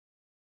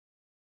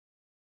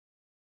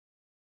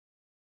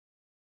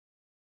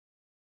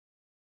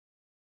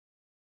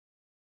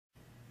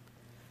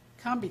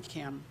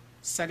CombiCam,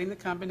 setting the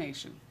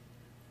combination.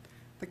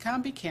 The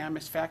CombiCam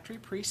is factory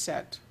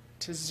preset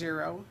to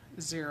 0,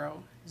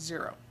 0,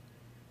 0.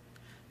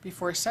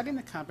 Before setting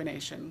the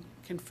combination,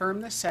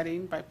 confirm the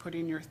setting by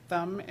putting your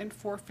thumb and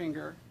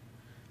forefinger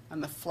on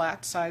the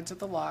flat sides of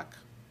the lock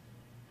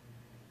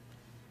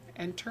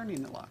and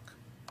turning the lock.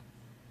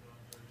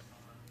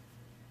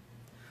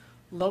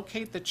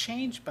 Locate the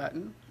change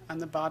button on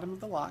the bottom of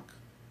the lock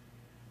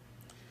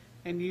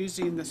and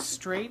using the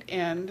straight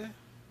end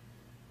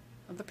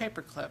of the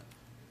paper clip,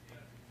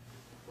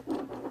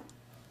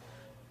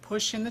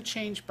 push in the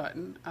change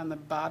button on the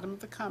bottom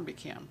of the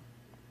CombiCam.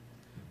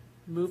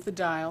 Move the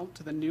dial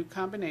to the new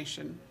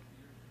combination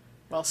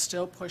while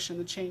still pushing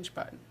the change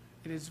button.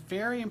 It is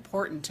very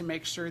important to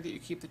make sure that you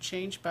keep the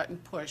change button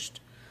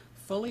pushed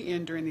fully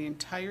in during the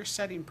entire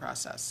setting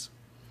process.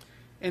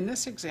 In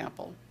this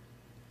example,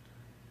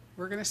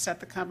 we're going to set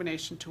the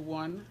combination to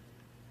 1,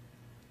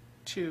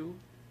 2,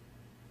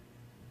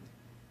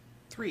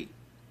 3.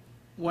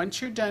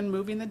 Once you're done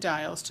moving the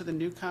dials to the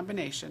new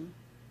combination,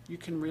 you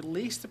can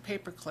release the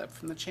paper clip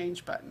from the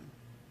change button.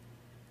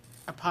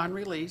 Upon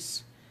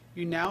release,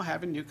 you now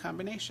have a new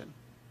combination.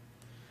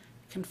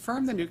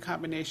 Confirm the new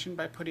combination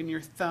by putting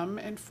your thumb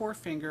and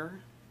forefinger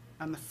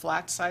on the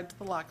flat side of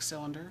the lock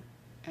cylinder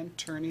and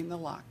turning the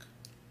lock.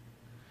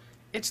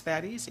 It's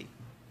that easy.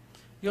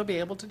 You'll be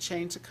able to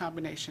change the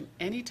combination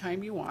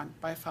anytime you want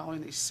by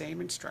following these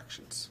same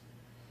instructions.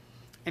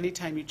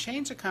 Anytime you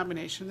change a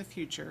combination in the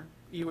future,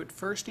 you would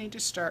first need to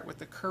start with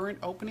the current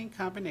opening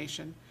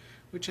combination,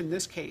 which in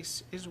this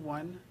case is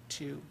 1,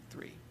 2,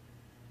 3.